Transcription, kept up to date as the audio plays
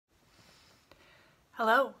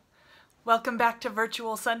Hello, welcome back to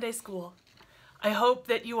Virtual Sunday School. I hope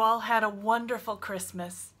that you all had a wonderful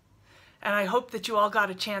Christmas, and I hope that you all got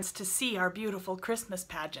a chance to see our beautiful Christmas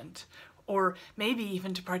pageant, or maybe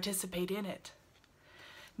even to participate in it.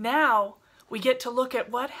 Now we get to look at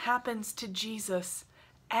what happens to Jesus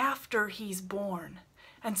after he's born.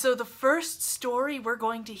 And so the first story we're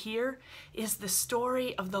going to hear is the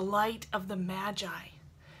story of the light of the Magi.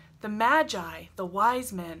 The Magi, the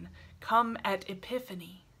wise men, come at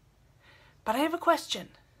Epiphany. But I have a question.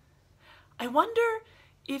 I wonder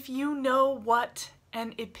if you know what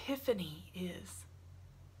an epiphany is.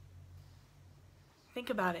 Think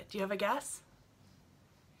about it. Do you have a guess?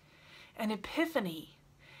 An epiphany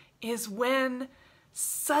is when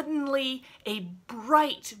suddenly a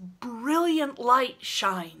bright, brilliant light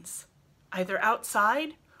shines, either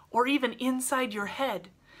outside or even inside your head,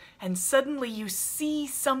 and suddenly you see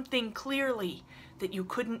something clearly that you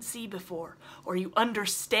couldn't see before, or you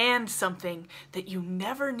understand something that you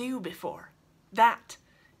never knew before. That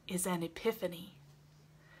is an epiphany.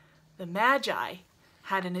 The Magi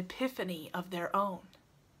had an epiphany of their own.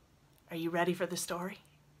 Are you ready for the story?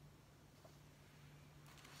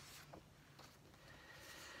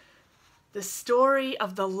 The story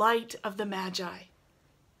of the light of the Magi.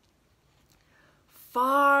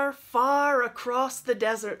 Far, far across the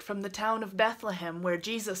desert from the town of Bethlehem, where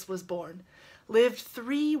Jesus was born, lived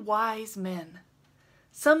 3 wise men.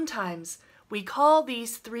 Sometimes we call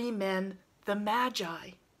these 3 men the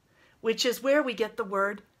Magi, which is where we get the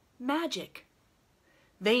word magic.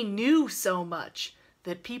 They knew so much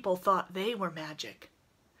that people thought they were magic.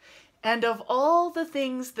 And of all the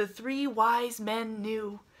things the 3 wise men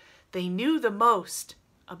knew, they knew the most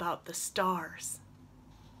about the stars.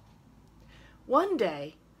 One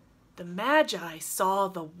day, the Magi saw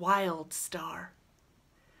the wild star.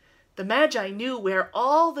 The Magi knew where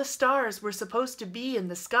all the stars were supposed to be in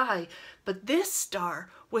the sky, but this star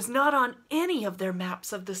was not on any of their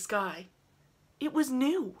maps of the sky. It was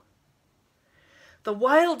new. The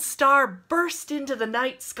wild star burst into the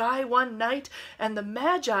night sky one night, and the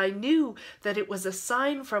Magi knew that it was a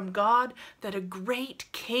sign from God that a great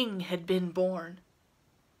king had been born.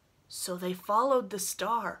 So they followed the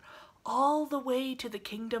star all the way to the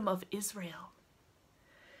kingdom of Israel.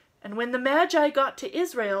 And when the Magi got to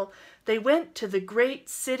Israel, they went to the great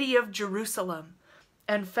city of Jerusalem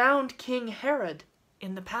and found King Herod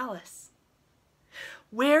in the palace.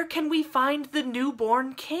 "Where can we find the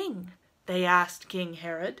newborn king?" they asked King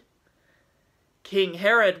Herod. King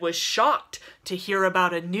Herod was shocked to hear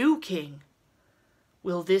about a new king.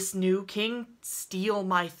 "Will this new king steal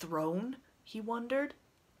my throne?" he wondered.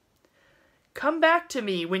 "Come back to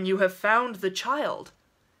me when you have found the child,"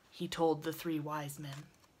 he told the 3 wise men.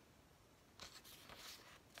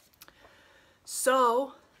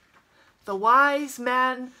 So the wise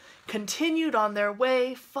men continued on their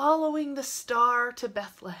way, following the star to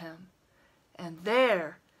Bethlehem, and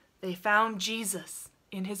there they found Jesus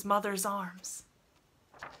in his mother's arms.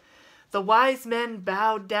 The wise men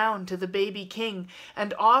bowed down to the baby king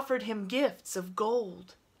and offered him gifts of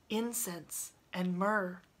gold, incense, and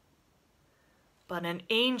myrrh. But an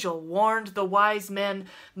angel warned the wise men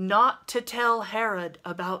not to tell Herod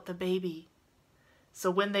about the baby. So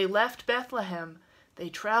when they left Bethlehem, they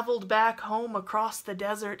traveled back home across the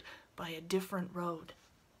desert by a different road.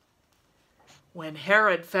 When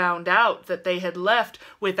Herod found out that they had left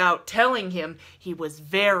without telling him, he was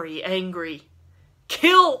very angry.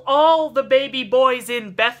 "Kill all the baby boys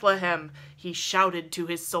in Bethlehem," he shouted to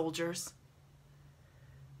his soldiers.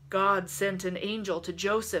 God sent an angel to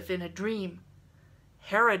Joseph in a dream.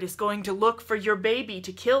 "Herod is going to look for your baby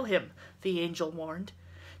to kill him," the angel warned.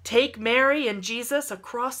 "Take Mary and Jesus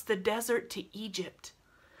across the desert to Egypt.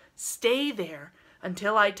 Stay there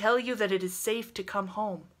until I tell you that it is safe to come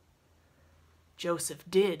home." Joseph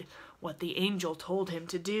did what the angel told him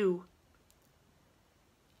to do.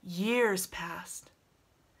 Years passed,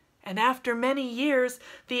 and after many years,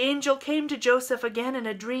 the angel came to Joseph again in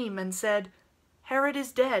a dream and said, "Herod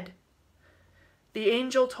is dead." The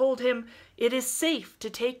angel told him, "It is safe to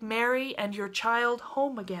take Mary and your child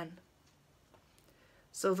home again."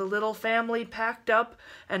 So the little family packed up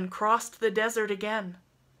and crossed the desert again.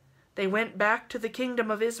 They went back to the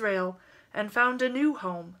kingdom of Israel and found a new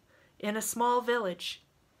home in a small village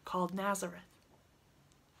called Nazareth.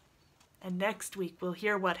 And next week we'll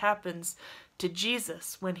hear what happens to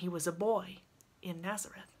Jesus when he was a boy in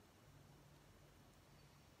Nazareth.